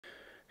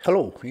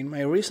Hello, in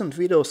my recent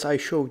videos I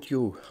showed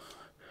you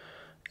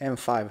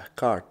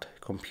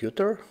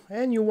M5Cardputer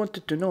and you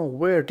wanted to know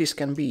where this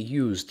can be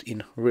used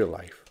in real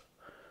life.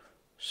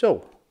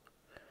 So,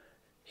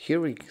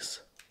 here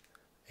is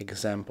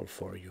example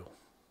for you.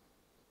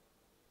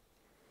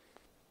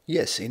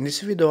 Yes, in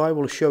this video I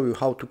will show you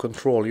how to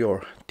control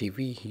your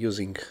TV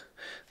using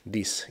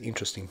this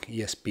interesting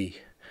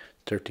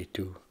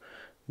ESP32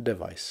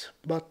 device.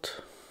 But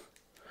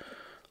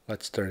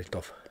let's turn it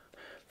off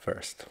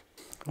first.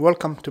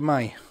 Welcome to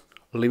my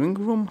living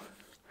room.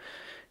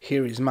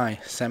 Here is my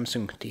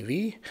Samsung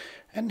TV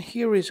and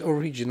here is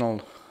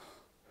original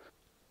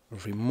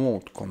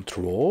remote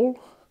control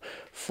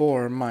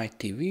for my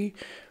TV,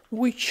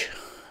 which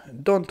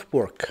don't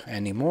work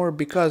anymore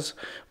because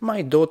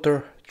my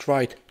daughter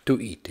tried to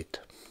eat it.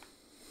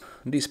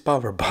 This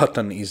power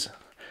button is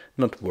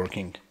not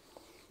working.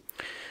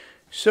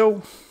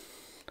 So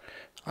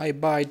I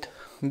bought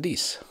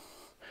this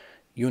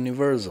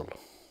universal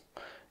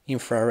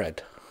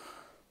infrared.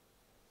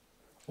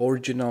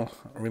 Original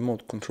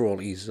remote control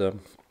is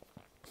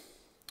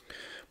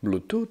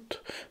Bluetooth,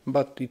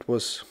 but it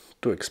was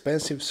too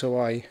expensive, so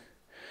I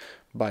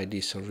buy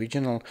this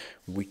original,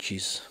 which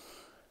is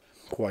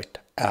quite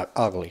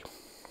ugly.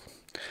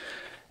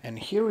 And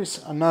here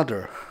is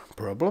another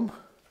problem.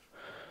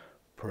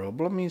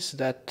 Problem is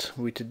that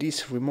with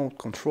this remote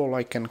control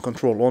I can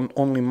control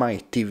only my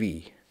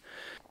TV.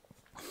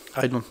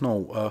 I don't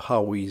know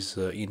how is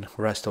in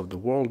rest of the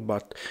world,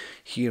 but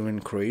here in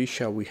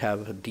Croatia we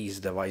have these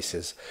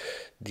devices,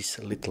 this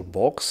little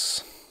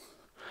box,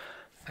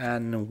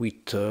 and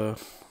with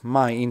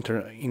my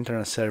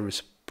internet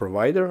service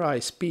provider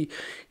ISP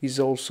is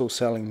also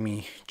selling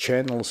me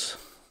channels.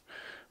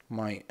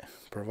 My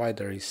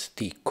provider is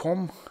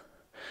T-Com,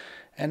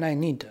 and I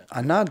need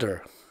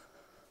another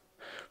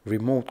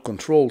remote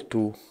control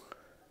to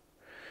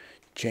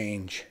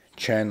change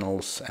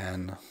channels.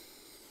 And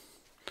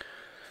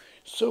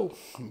so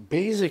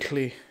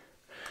basically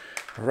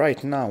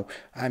right now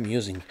I'm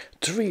using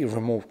 3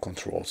 remote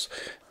controls,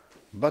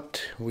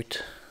 but with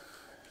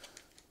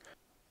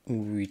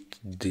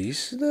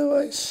this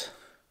device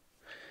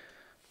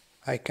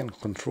I can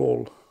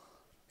control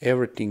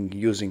everything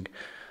using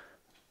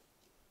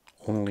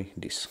only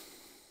this.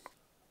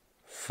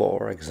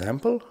 For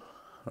example,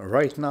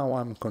 right now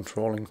I'm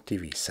controlling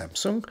TV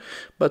Samsung,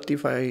 but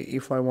if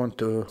I want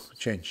to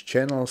change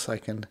channels I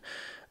can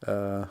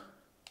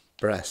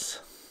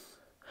press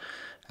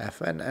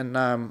FN, and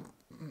now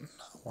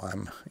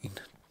I'm in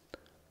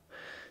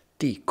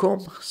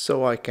T-Com,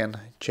 so I can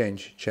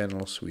change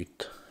channels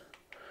with,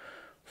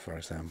 for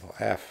example,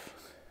 F.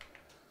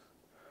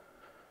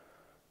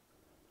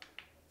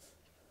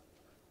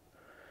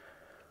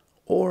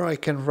 Or I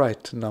can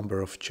write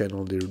number of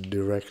channel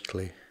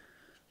directly.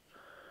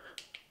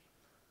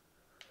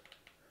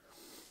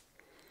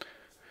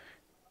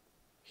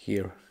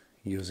 Here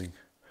using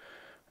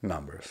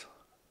numbers.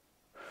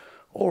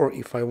 Or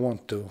if I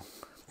want to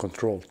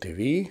control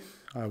TV,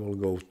 I will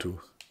go to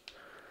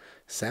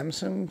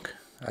Samsung.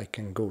 I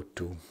can go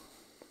to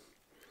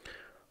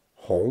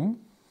Home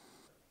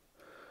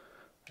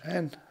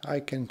and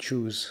I can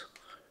choose,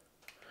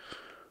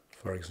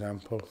 for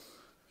example,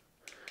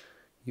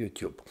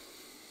 YouTube.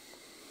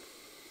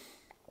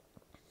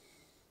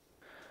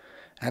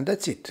 And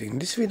that's it. In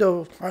this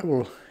video I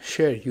will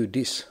share you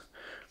this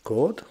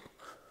code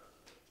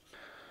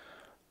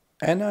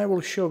and I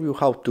will show you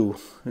how to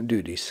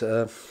do this.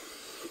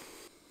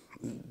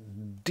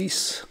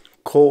 This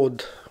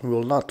code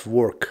will not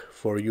work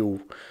for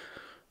you.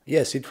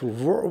 Yes, it will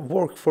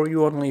work for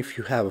you only if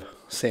you have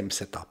same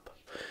setup.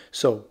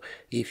 So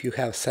if you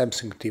have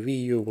Samsung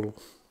TV, you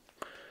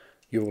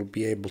will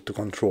be able to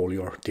control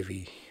your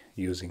TV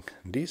using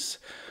this,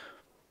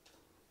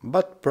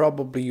 but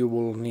probably you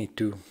will need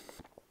to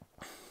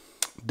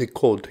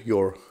decode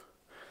your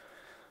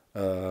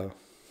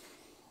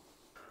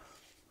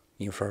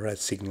infrared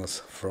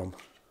signals from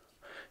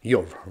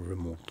your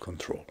remote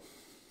control.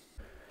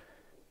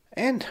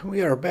 And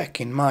we are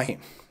back in my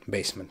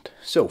basement.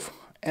 So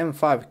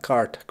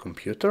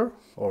M5Cardputer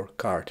or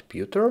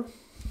Cardputer.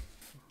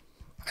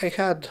 I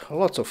had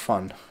lots of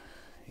fun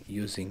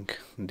using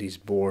this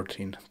board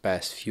in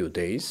past few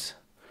days.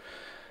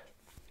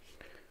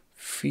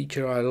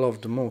 Feature I love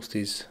the most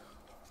is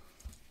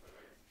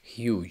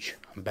huge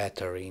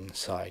battery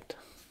inside.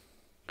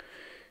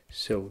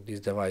 So this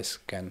device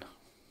can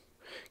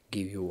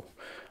give you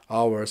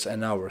hours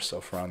and hours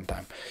of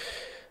runtime.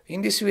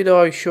 In this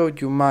video I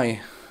showed you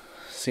my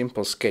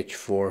simple sketch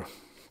for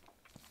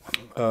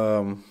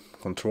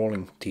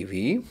controlling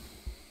TV,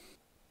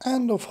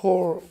 and of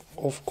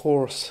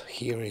course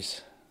here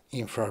is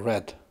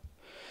infrared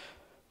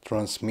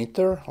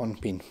transmitter on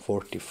pin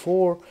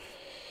 44,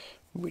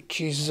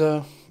 which is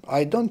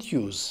I don't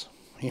use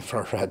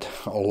infrared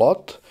a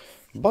lot,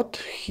 but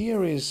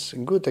here is a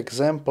good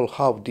example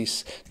how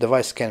this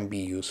device can be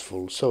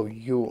useful. So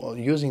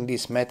using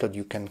this method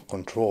you can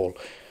control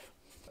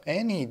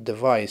any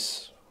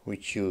device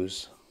which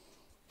use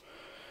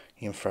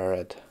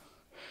infrared.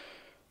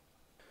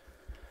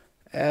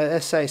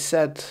 As I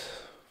said,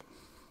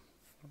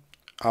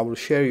 I will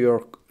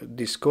share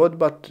this code,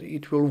 but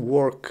it will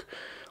work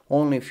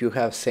only if you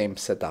have same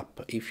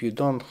setup. If you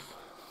don't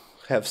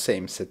have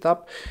same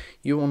setup,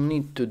 you will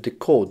need to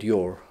decode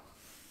your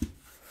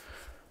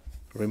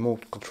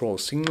remote control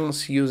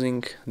signals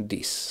using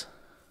this.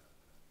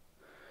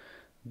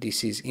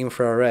 This is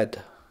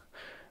infrared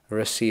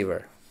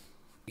receiver.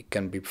 It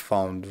can be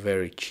found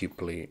very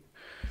cheaply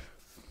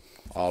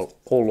all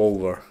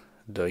over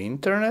the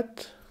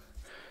internet,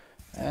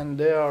 and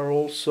there are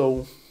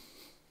also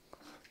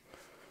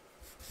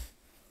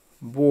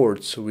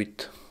boards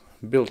with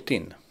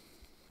built-in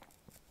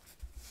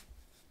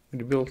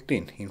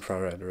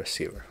infrared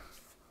receiver.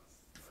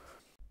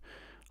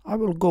 I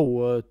will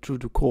go through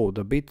the code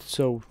a bit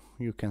so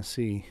you can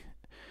see,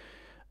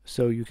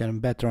 so you can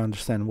better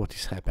understand what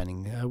is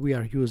happening. We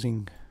are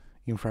using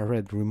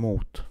infrared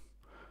remote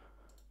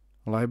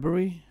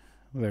library,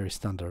 very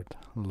standard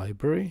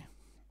library.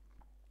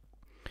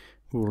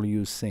 We will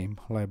use same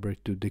library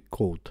to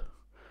decode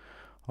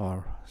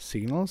our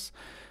signals,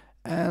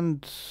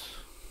 and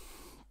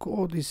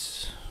code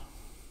is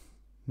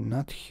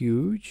not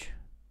huge,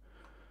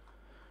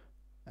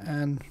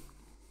 and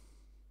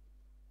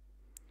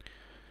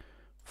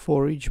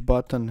for each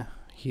button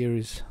here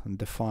is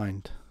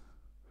defined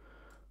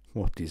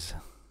what is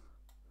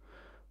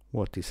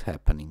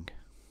happening.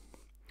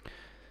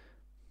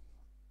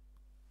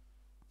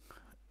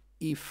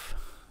 If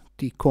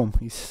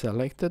TCOM is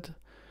selected,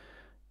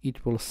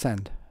 it will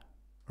send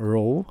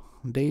raw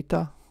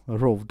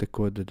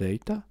decoded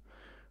data,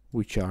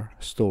 which are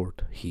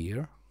stored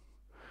here.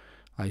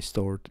 I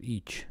stored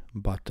each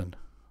button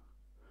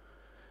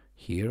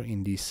here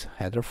in this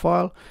header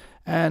file,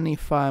 and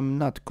if I'm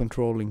not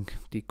controlling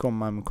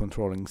TCOM, I'm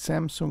controlling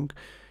Samsung,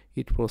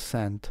 it will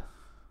send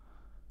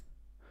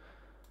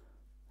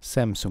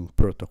Samsung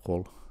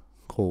protocol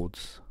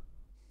codes,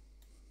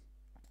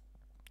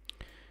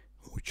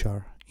 which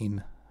are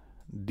in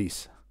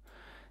this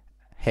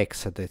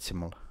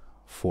hexadecimal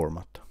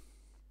format.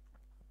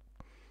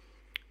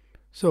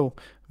 So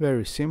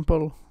very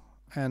simple,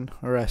 and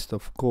rest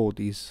of code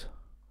is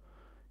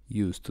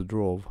used to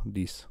draw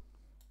this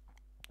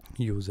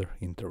user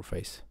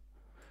interface.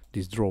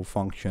 This draw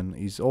function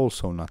is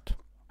also not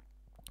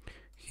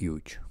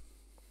huge.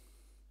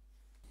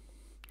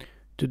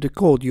 To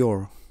decode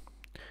your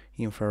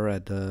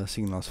infrared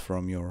signals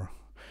from your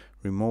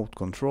remote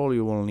control,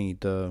 you will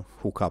need to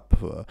hook up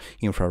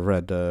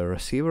infrared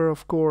receiver,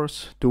 of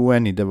course. To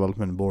any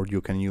development board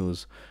you can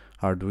use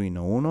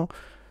Arduino Uno.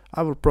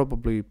 I will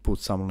probably put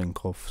some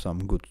link of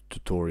some good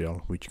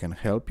tutorial which can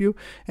help you,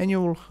 and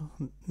you will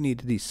need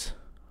this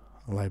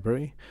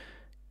library,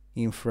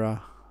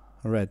 infrared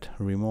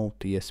remote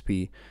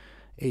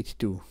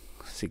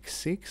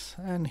ESP8266,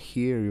 and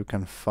here you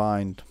can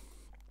find,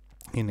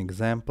 in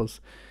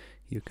examples,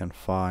 you can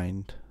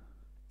find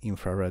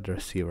infrared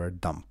receiver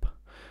dump.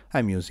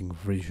 I'm using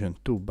version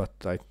 2,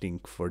 but I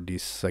think for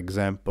this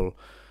example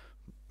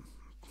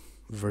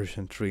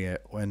version 3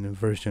 and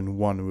version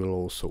 1 will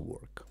also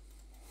work.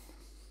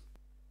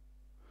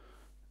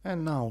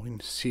 And now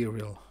in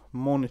serial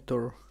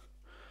monitor,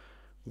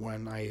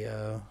 when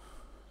I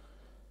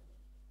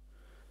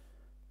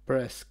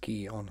press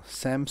key on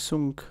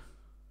Samsung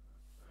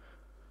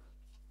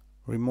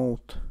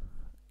remote,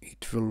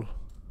 it will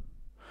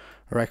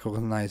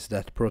recognize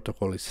that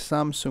protocol is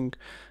Samsung,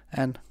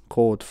 and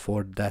code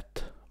for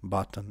that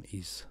button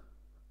is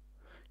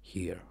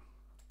here.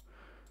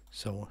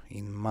 So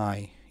in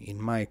my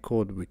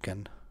code we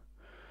can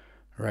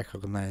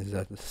recognize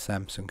that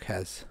Samsung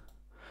has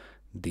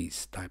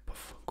these type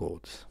of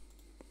codes.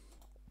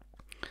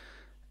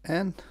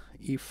 And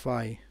if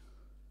I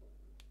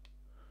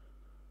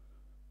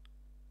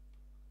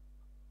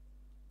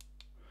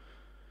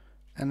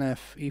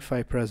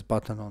press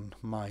button on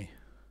my,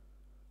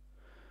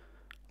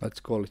 let's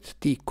call it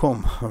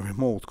TCOM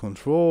remote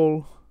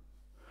control,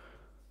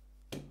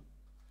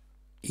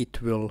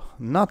 it will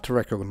not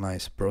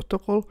recognize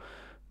protocol,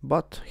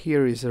 but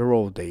here is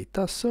raw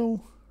data,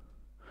 so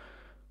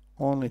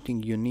only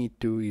thing you need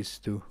to is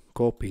to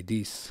copy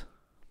this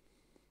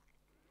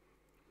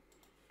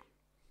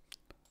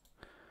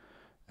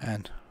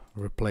and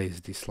replace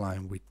this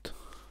line with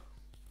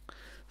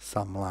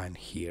some line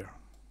here.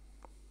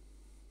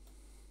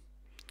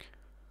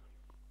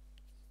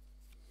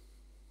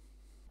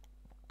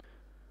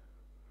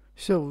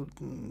 So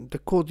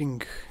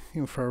decoding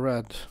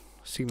infrared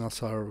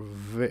signals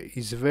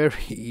is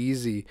very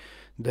easy.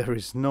 There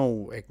is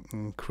no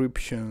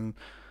encryption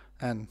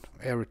and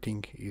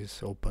everything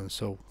is open,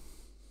 so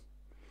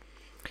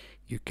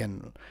you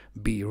can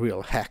be a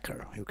real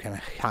hacker. You can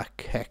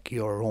hack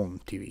your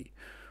own TV,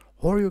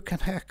 or you can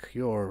hack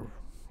your,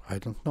 I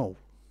don't know,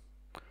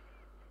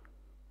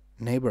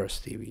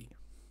 neighbor's TV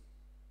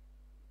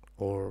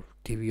or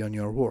TV on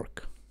your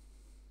work.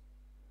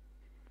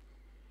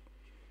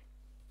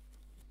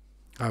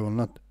 I will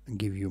not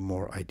give you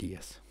more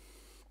ideas.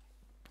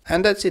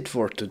 And that's it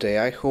for today.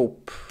 I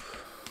hope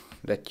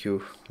that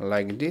you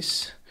like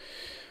this.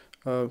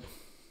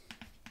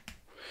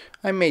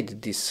 I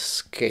made this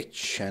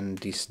sketch and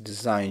this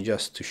design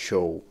just to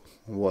show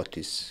what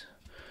is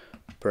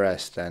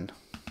pressed, and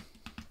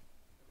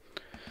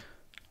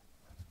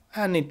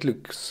it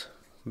looks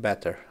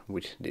better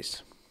with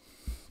this.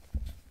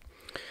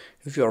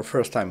 If you are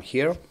first time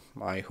here,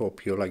 I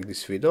hope you like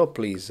this video.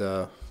 Please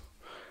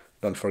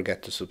don't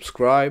forget to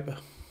subscribe.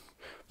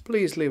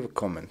 Please leave a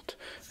comment,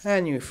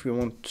 and if you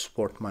want to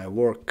support my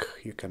work,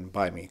 you can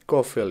buy me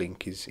coffee,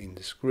 link is in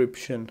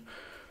description.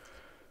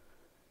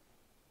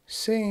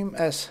 Same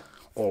as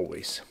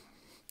always.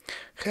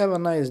 Have a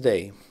nice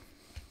day.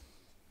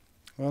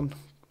 And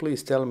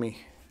please tell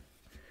me,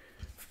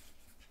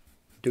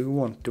 do you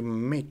want to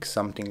make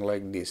something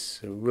like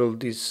this?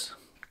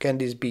 Can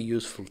this be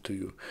useful to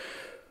you?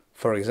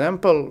 For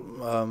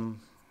example,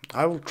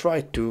 I will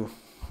try to,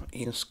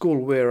 in school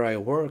where I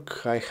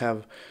work, I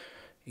have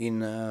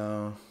in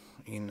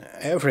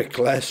every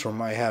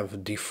classroom I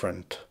have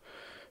different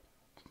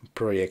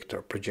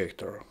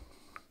projector.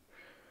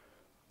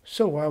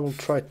 So I will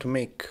try to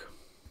make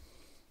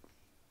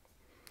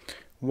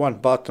one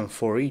button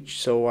for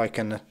each, so I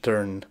can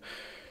turn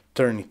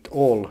it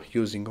all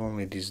using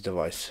only this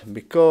device,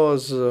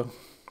 because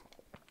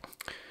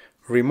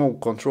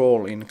remote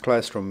control in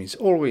classroom is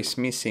always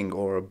missing,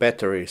 or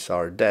batteries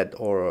are dead,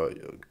 or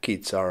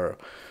kids are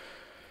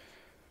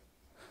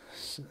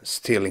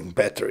stealing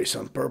batteries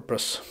on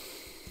purpose.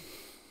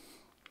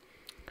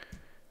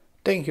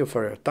 Thank you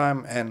for your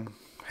time and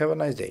have a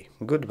nice day.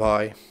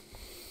 Goodbye.